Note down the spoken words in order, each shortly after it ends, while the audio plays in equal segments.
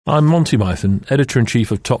I'm Monty Mythen,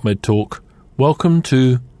 Editor-in-Chief of Top Med Talk. Welcome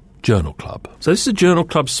to Journal Club. So this is a Journal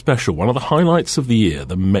Club special, one of the highlights of the year,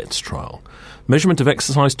 the METS trial. Measurement of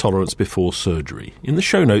exercise tolerance before surgery. In the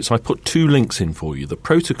show notes, I put two links in for you. The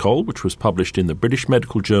protocol, which was published in the British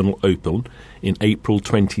Medical Journal Open in April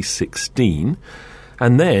 2016,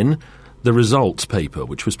 and then the results paper,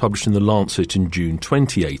 which was published in The Lancet in June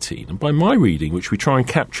 2018. And by my reading, which we try and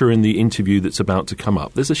capture in the interview that's about to come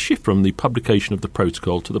up, there's a shift from the publication of the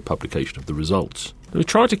protocol to the publication of the results. We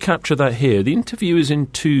try to capture that here. The interview is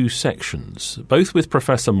in two sections, both with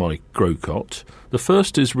Professor Mike Grocott. The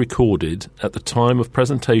first is recorded at the time of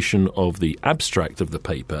presentation of the abstract of the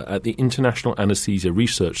paper at the International Anesthesia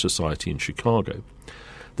Research Society in Chicago.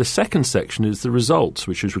 The second section is the results,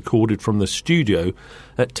 which is recorded from the studio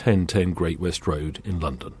at 1010 Great West Road in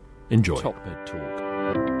London. Enjoy. Top Med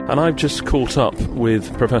Talk. And I've just caught up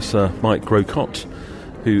with Professor Mike Grocott,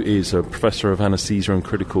 who is a Professor of Anaesthesia and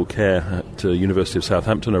Critical Care at University of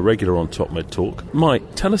Southampton, a regular on Top Med Talk.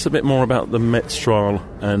 Mike, tell us a bit more about the METS trial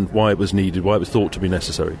and why it was needed, why it was thought to be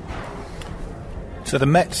necessary. So the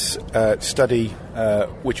METS study,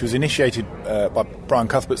 which was initiated by Brian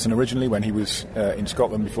Cuthbertson originally when he was in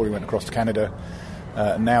Scotland before he went across to Canada,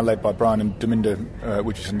 now led by Brian and Daminda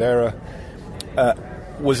Wichisundera,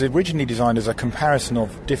 was originally designed as a comparison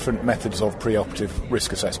of different methods of preoperative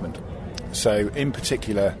risk assessment. So in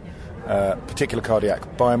particular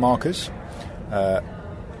cardiac biomarkers,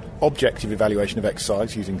 objective evaluation of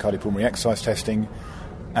exercise using cardiopulmonary exercise testing,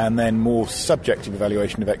 and then more subjective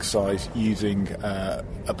evaluation of exercise using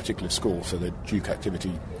a particular score, so the Duke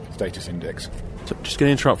Activity Status Index. So just going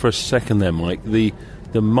to interrupt for a second there, Mike. The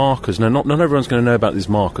markers, now not everyone's going to know about these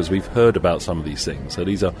markers. We've heard about some of these things. So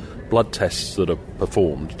these are blood tests that are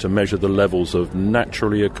performed to measure the levels of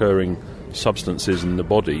naturally occurring substances in the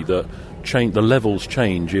body that change. The levels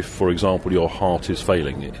change if, for example, your heart is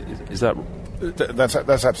failing. Is that... That's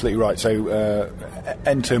absolutely right. So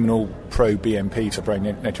N-terminal pro-BNP, so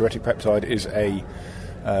brain-natriuretic peptide, is a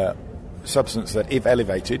substance that, if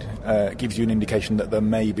elevated, gives you an indication that there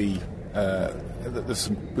may be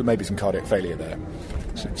some cardiac failure there.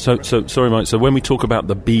 So sorry, Mike. So when we talk about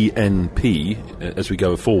the BNP as we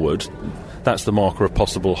go forward, that's the marker of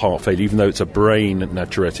possible heart failure. Even though it's a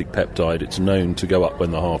brain-natriuretic peptide, it's known to go up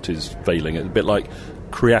when the heart is failing. It's a bit like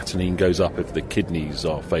creatinine goes up if the kidneys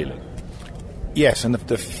are failing. Yes, and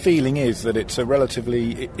the feeling is that it's a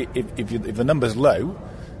relatively... If the number's low,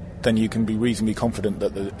 then you can be reasonably confident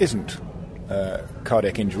that there isn't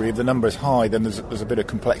cardiac injury. If the number is high, then there's a bit of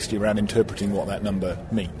complexity around interpreting what that number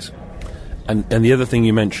means. And the other thing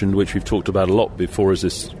you mentioned, which we've talked about a lot before, is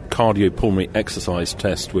this cardiopulmonary exercise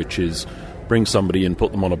test, which is bring somebody in,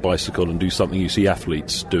 put them on a bicycle and do something you see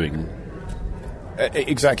athletes doing.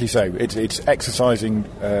 Exactly so. It's exercising,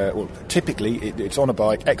 typically it's on a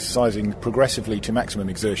bike, exercising progressively to maximum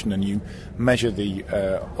exertion, and you measure the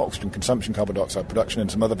oxygen consumption, carbon dioxide production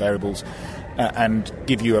and some other variables, and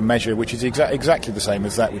give you a measure which is exactly the same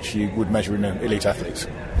as that which you would measure in elite athletes.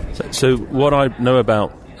 So what I know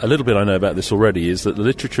about, a little bit I know about this already, is that the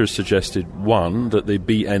literature has suggested, one, that the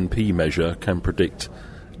BNP measure can predict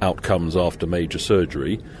outcomes after major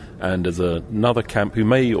surgery, and there's another camp who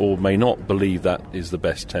may or may not believe that is the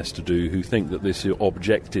best test to do, who think that this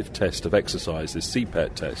objective test of exercise, this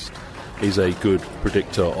CPET test, is a good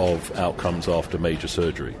predictor of outcomes after major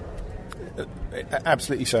surgery.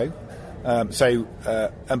 Absolutely so.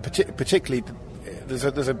 And particularly,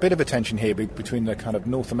 there's a bit of a tension here between the kind of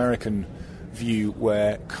North American view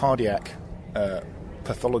where cardiac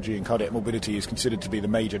pathology and cardiac morbidity is considered to be the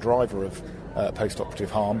major driver of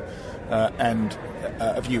post-operative harm, and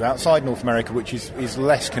a view outside North America which is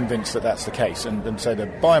less convinced that that's the case, and so the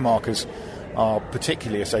biomarkers are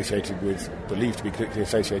particularly believed to be particularly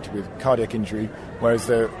associated with cardiac injury, whereas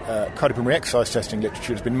the cardiopulmonary exercise testing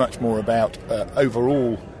literature has been much more about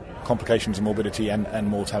overall complications and morbidity and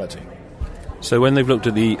mortality. So when they've looked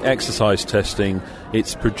at the exercise testing,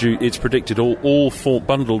 it's predicted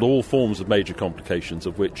bundled all forms of major complications,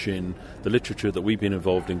 of which in the literature that we've been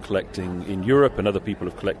involved in collecting in Europe and other people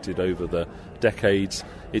have collected over the decades,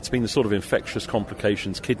 it's been the sort of infectious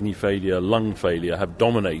complications, kidney failure, lung failure, have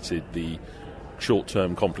dominated the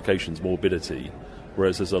short-term complications, morbidity,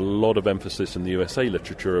 whereas there's a lot of emphasis in the USA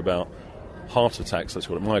literature about heart attacks, let's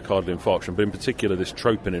call it myocardial infarction, but in particular this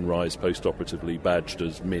troponin rise post-operatively badged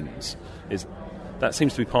as MINS. That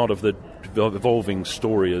seems to be part of the evolving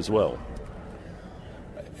story as well.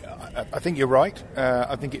 I think you're right.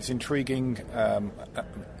 I think it's intriguing,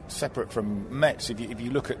 separate from METS. If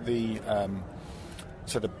you look at the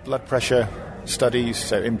blood pressure studies,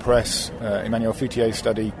 so IMPRESS, Emmanuel Foutier's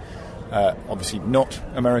study, obviously not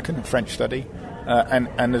American, a French study,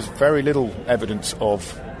 and there's very little evidence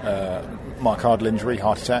of myocardial injury,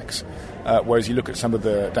 heart attacks, whereas you look at some of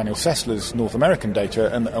the Daniel Sessler's North American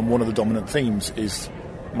data, and one of the dominant themes is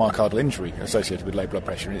myocardial injury associated with low blood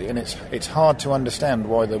pressure. And it's hard to understand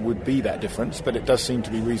why there would be that difference, but it does seem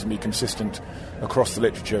to be reasonably consistent across the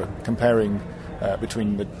literature, comparing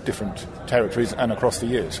between the different territories and across the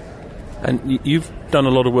years. And you've done a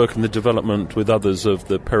lot of work in the development with others of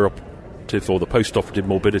the perioperative or the post-operative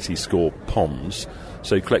morbidity score, POMS.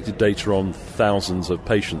 So you collected data on thousands of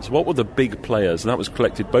patients. What were the big players? And that was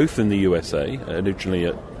collected both in the USA, originally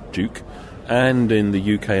at Duke, and in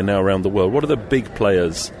the UK and now around the world. What are the big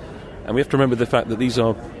players? And we have to remember the fact that these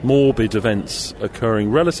are morbid events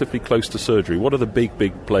occurring relatively close to surgery. What are the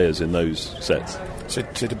big players in those sets? So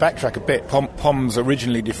to backtrack a bit, POMS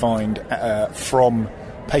originally defined from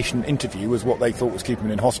patient interview was what they thought was keeping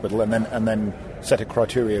them in hospital, and then set of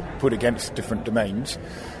criteria put against different domains.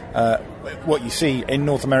 What you see in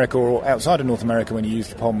North America or outside of North America when you use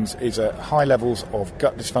the POMS is high levels of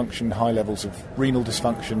gut dysfunction, high levels of renal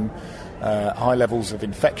dysfunction, high levels of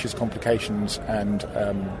infectious complications and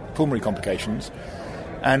pulmonary complications,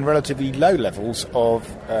 and relatively low levels of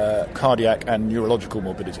cardiac and neurological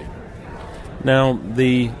morbidity. Now,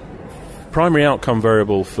 the primary outcome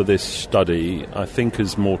variable for this study, I think,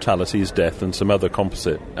 is mortality, is death, and some other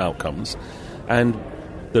composite outcomes. And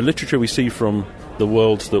the literature we see from the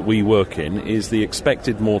worlds that we work in is the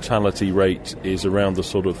expected mortality rate is around the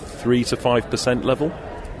sort of 3 to 5% level.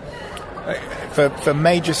 For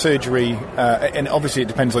major surgery, and obviously it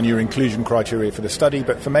depends on your inclusion criteria for the study,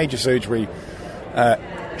 but for major surgery,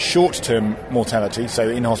 short-term mortality, so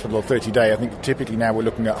in hospital or 30-day, I think typically now we're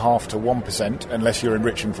looking at 0.5 to 1%, unless you're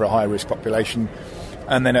enriching for a high-risk population.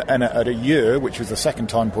 And then at a year, which was the second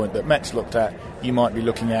time point that METS looked at, you might be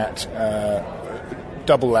looking at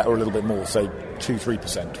double that or a little bit more, so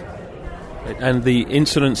 2-3%. And the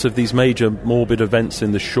incidence of these major morbid events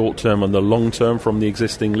in the short term and the long term from the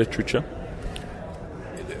existing literature?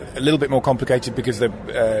 A little bit more complicated because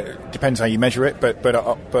depends how you measure it,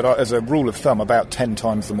 but as a rule of thumb, about 10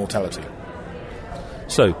 times the mortality.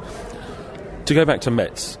 So, to go back to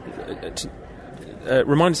METS,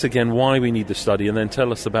 remind us again why we need the study, and then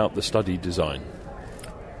tell us about the study design.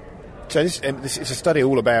 So this is a study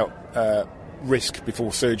all about risk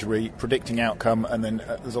before surgery, predicting outcome, and then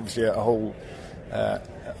there's obviously a whole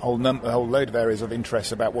load of areas of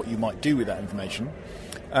interest about what you might do with that information.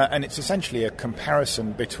 And it's essentially a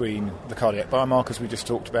comparison between the cardiac biomarkers we just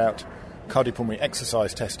talked about, cardiopulmonary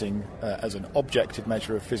exercise testing as an objective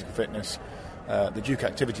measure of physical fitness, the Duke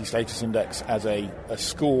Activity Status Index as a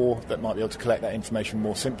score that might be able to collect that information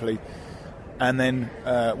more simply, and then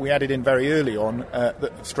we added in very early on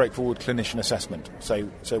the straightforward clinician assessment. So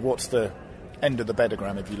what's the end of the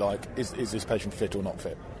bedogram, if you like? Is this patient fit or not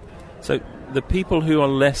fit? So the people who are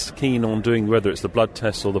less keen on doing, whether it's the blood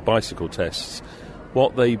tests or the bicycle tests,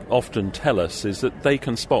 what they often tell us is that they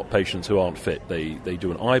can spot patients who aren't fit. They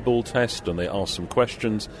do an eyeball test and they ask some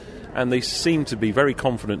questions, and they seem to be very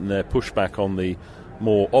confident in their pushback on the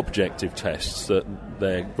more objective tests, that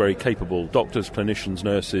they're very capable doctors, clinicians,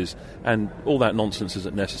 nurses, and all that nonsense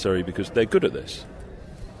isn't necessary because they're good at this.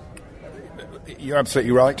 You're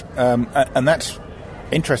absolutely right, and that's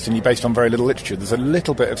interestingly based on very little literature. There's a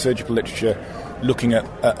little bit of surgical literature looking at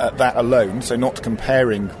that alone, so not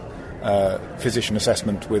comparing physician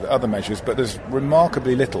assessment with other measures, but there's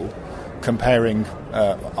remarkably little comparing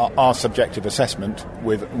our subjective assessment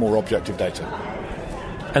with more objective data.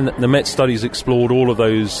 And the METS studies explored all of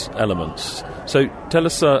those elements. So tell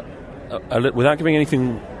us, without giving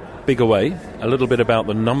anything big away, a little bit about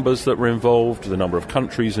the numbers that were involved, the number of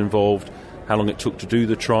countries involved, how long it took to do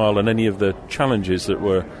the trial, and any of the challenges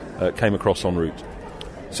that came across en route.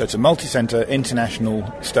 So it's a multi-centre international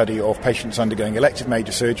study of patients undergoing elective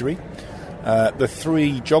major surgery. The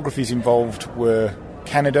three geographies involved were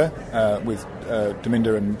Canada with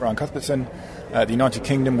Dominda and Brian Cuthbertson, the United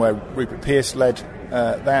Kingdom where Rupert Pearce led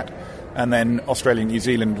that, and then Australia and New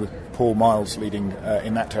Zealand with Paul Miles leading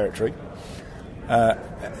in that territory.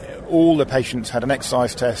 All the patients had an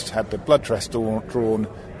exercise test, had the blood test drawn,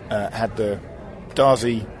 had the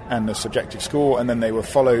DASI and the subjective score, and then they were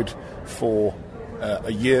followed for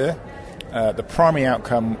a year. The primary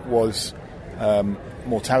outcome was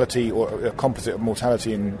mortality, or a composite of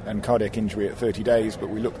mortality and cardiac injury at 30 days, but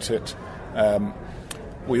we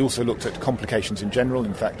also looked at complications in general,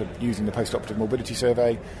 in fact, using the post-operative morbidity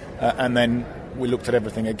survey, and then we looked at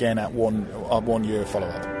everything again at 1 year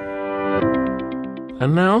follow-up.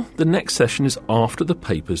 And now the next session is after the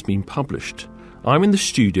paper's been published. I'm in the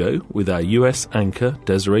studio with our US anchor,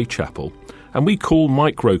 Desiree Chappell, and we call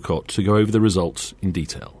Mike Grocott to go over the results in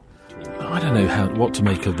detail. I don't don't know what to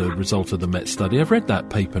make of the result of the METS study. I've read that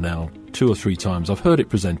paper now 2 or 3 times. I've heard it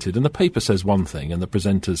presented, and the paper says one thing, and the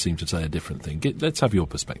presenters seem to say a different thing. Let's have your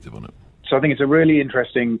perspective on it. So I think it's a really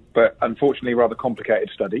interesting, but unfortunately rather complicated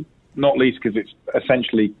study, not least because it's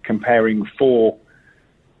essentially comparing 4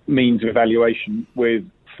 means of evaluation with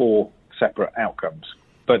 4 separate outcomes.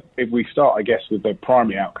 But if we start, I guess, with the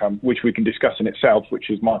primary outcome, which we can discuss in itself, which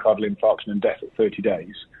is myocardial infarction and death at 30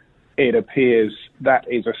 days, it appears that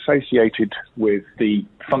is associated with the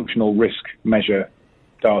functional risk measure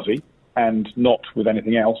DASI and not with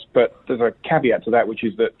anything else. But there's a caveat to that, which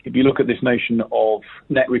is that if you look at this notion of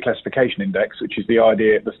net reclassification index, which is the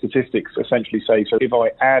idea, the statistics essentially say, so if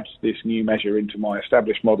I add this new measure into my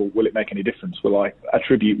established model, will it make any difference? Will I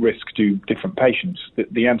attribute risk to different patients?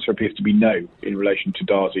 The answer appears to be no in relation to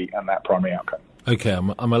DASI and that primary outcome. Okay,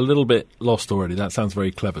 I'm a little bit lost already. That sounds very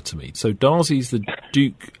clever to me. So DASI is the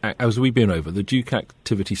Duke, as we've been over, the Duke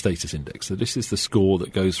Activity Status Index. So this is the score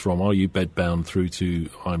that goes from are you bedbound through to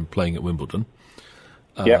I'm playing at Wimbledon.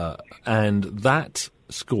 And that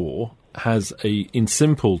score has in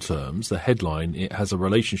simple terms, the headline, it has a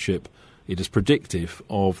relationship, it is predictive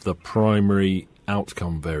of the primary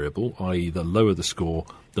outcome variable, i.e. the lower the score,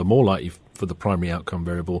 the more likely for the primary outcome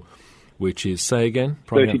variable, which is, say again?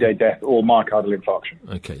 30-day death or myocardial infarction.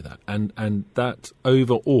 Okay, that. And that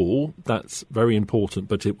overall, that's very important,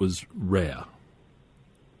 but it was rare.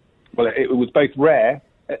 Well, it was both rare,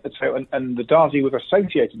 and the DASI was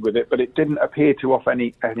associated with it, but it didn't appear to offer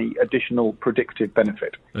any additional predictive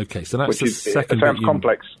benefit. Okay, so that's the second. It sounds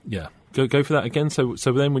complex. Yeah. Go for that again. So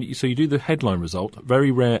then you do the headline result,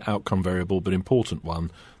 very rare outcome variable, but important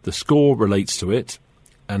one. The score relates to it,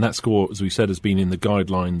 and that score, as we said, has been in the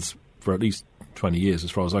guidelines for at least 20 years, as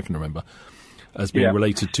far as I can remember, as being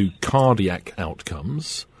related to cardiac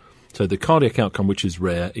outcomes. So the cardiac outcome, which is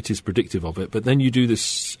rare, it is predictive of it. But then you do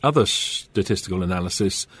this other statistical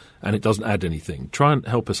analysis, and it doesn't add anything. Try and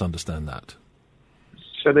help us understand that.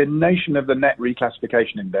 So the notion of the net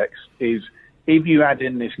reclassification index is if you add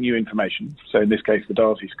in this new information, so in this case the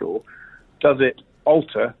DASI score, does it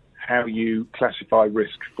alter how you classify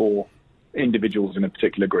risk for individuals in a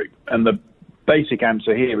particular group? And the basic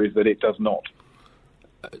answer here is that it does not.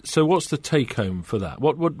 So what's the take-home for that?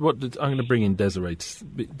 I'm going to bring in Desiree.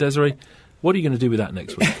 Desiree, what are you going to do with that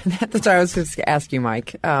next week? That's what I was going to ask you,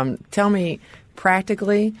 Mike. Tell me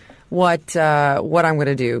practically what I'm going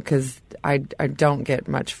to do, because I don't get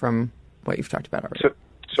much from what you've talked about already.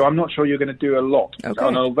 So I'm not sure you're going to do a lot. Okay.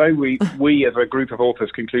 And although we as a group of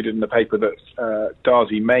authors concluded in the paper that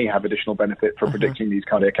DASI may have additional benefit for predicting these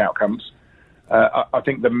cardiac outcomes, I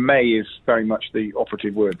think the may is very much the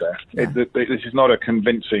operative word there. Yeah. This is not a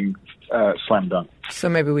convincing slam dunk. So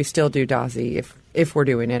maybe we still do DASI if we're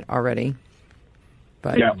doing it already.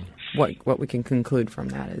 But what we can conclude from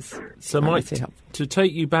that is Mike, to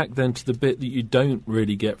take you back then to the bit that you don't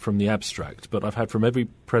really get from the abstract, but I've had from every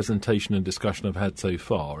presentation and discussion I've had so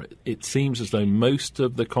far, it seems as though most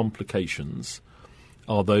of the complications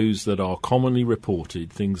are those that are commonly reported,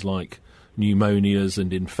 things like pneumonias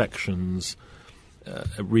and infections,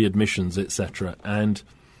 readmissions, etc. And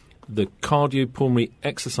the cardiopulmonary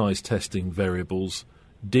exercise testing variables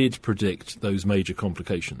did predict those major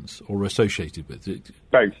complications or associated with it.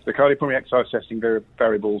 Both. The cardiopulmonary exercise testing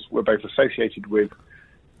variables were both associated with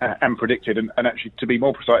and predicted, and actually, to be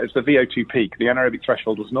more precise, it's the VO2 peak. The anaerobic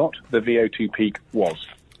threshold was not, the VO2 peak was.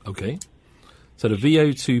 Okay. So the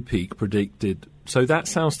VO2 peak predicted, so that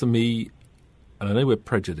sounds to me, and I know we're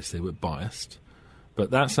prejudiced here, we're biased,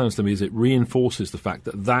 but that sounds to me as it reinforces the fact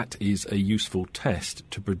that that is a useful test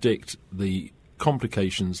to predict the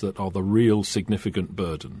complications that are the real significant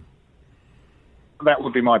burden. That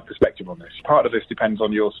would be my perspective on this. Part of this depends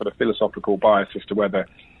on your sort of philosophical bias as to whether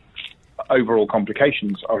overall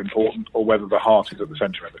complications are important or whether the heart is at the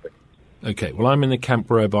centre of everything. Okay, well, I'm in the camp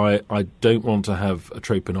whereby I don't want to have a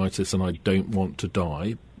troponitis and I don't want to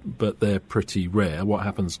die, but they're pretty rare. What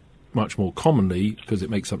happens much more commonly, because it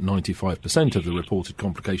makes up 95% of the reported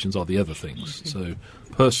complications, are the other things. So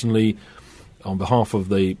personally, on behalf of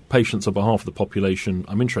the patients, on behalf of the population,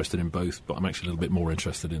 I'm interested in both, but I'm actually a little bit more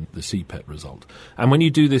interested in the CPET result. And when you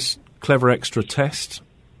do this clever extra test,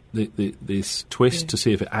 this twist to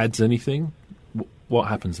see if it adds anything, what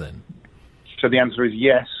happens then? So the answer is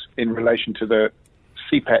yes, in relation to the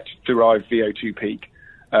CPET-derived VO2 peak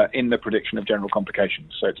in the prediction of general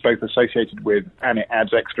complications. So it's both associated with and it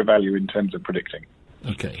adds extra value in terms of predicting.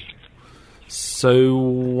 Okay. So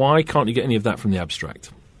why can't you get any of that from the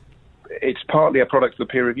abstract? It's partly a product of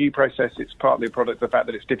the peer review process. It's partly a product of the fact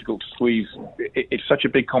that it's difficult to squeeze. It's such a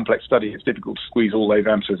big, complex study. It's difficult to squeeze all those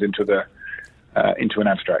answers into an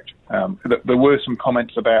abstract. There were some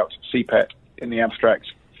comments about CPET in the abstract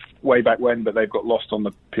way back when, but they've got lost on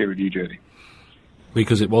the peer review journey.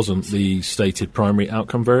 Because it wasn't the stated primary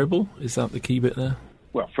outcome variable? Is that the key bit there?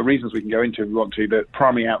 Well, for reasons we can go into if we want to, the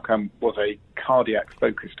primary outcome was a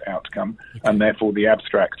cardiac-focused outcome, and therefore the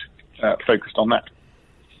abstract focused on that.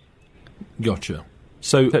 Gotcha.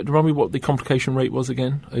 So, remind me what the complication rate was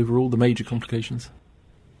again, overall, the major complications?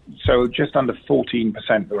 So just under 14%.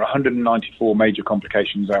 There were 194 major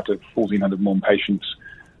complications out of 1,401 patients,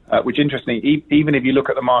 which, interestingly, even if you look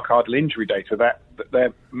at the myocardial injury data, that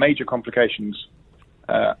their major complications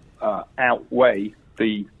outweigh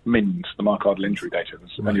the MINS, the myocardial injury data.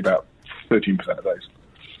 There's only about 13% of those.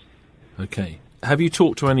 Okay. Have you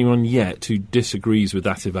talked to anyone yet who disagrees with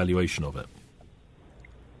that evaluation of it?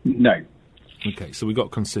 No. Okay, so we've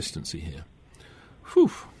got consistency here.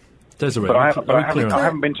 Whew. Desiree, but I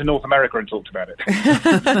haven't been to North America and talked about it.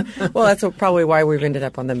 Well, that's probably why we've ended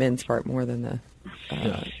up on the MINS part more than the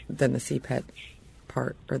CPET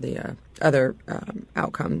part or the other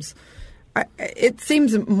outcomes. It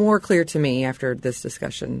seems more clear to me after this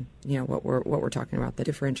discussion, what we're talking about, the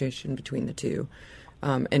differentiation between the two,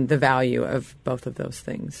 and the value of both of those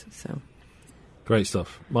things. So. Great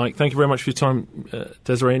stuff. Mike, thank you very much for your time.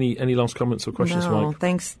 Desiree, any last comments or questions, Mike?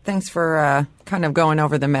 Thanks for kind of going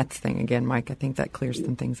over the METS thing again, Mike. I think that clears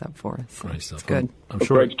some things up for us. Great stuff. It's good. I'm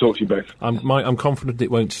sure. Great to talk to you both. I'm confident it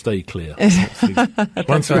won't stay clear.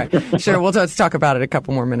 That's right. Sure, we'll talk about it a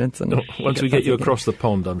couple more minutes. And once we get you across the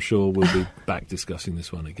pond, I'm sure we'll be back discussing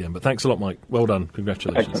this one again. But thanks a lot, Mike. Well done.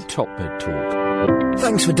 Congratulations. Top Med Talk.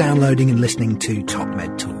 Thanks for downloading and listening to Top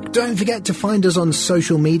Med Talk. Don't forget to find us on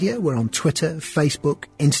social media. We're on Twitter, Facebook,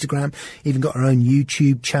 Instagram, even got our own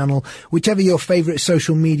YouTube channel. Whichever your favourite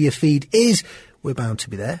social media feed is, we're bound to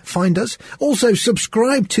be there. Find us. Also,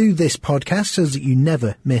 subscribe to this podcast so that you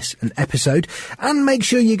never miss an episode. And make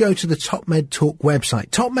sure you go to the Top Med Talk website,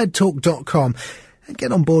 topmedtalk.com, and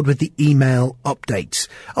get on board with the email updates.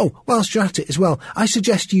 Oh, whilst you're at it as well, I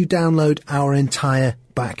suggest you download our entire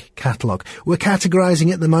back catalogue. We're categorising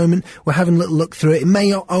it at the moment. We're having a little look through it. It may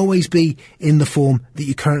not always be in the form that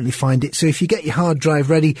you currently find it. So if you get your hard drive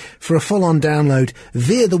ready for a full-on download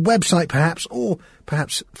via the website perhaps, or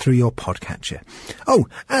perhaps through your podcatcher. Oh,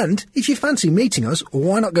 and if you fancy meeting us,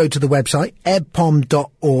 why not go to the website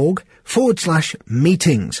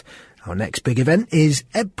ebpom.org/meetings. Our next big event is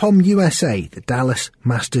EBPOM USA, the Dallas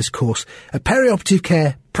Masters Course, a perioperative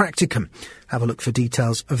care practicum. Have a look for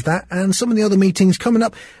details of that and some of the other meetings coming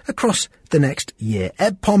up across the next year.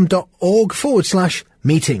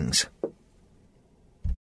 ebpom.org/meetings.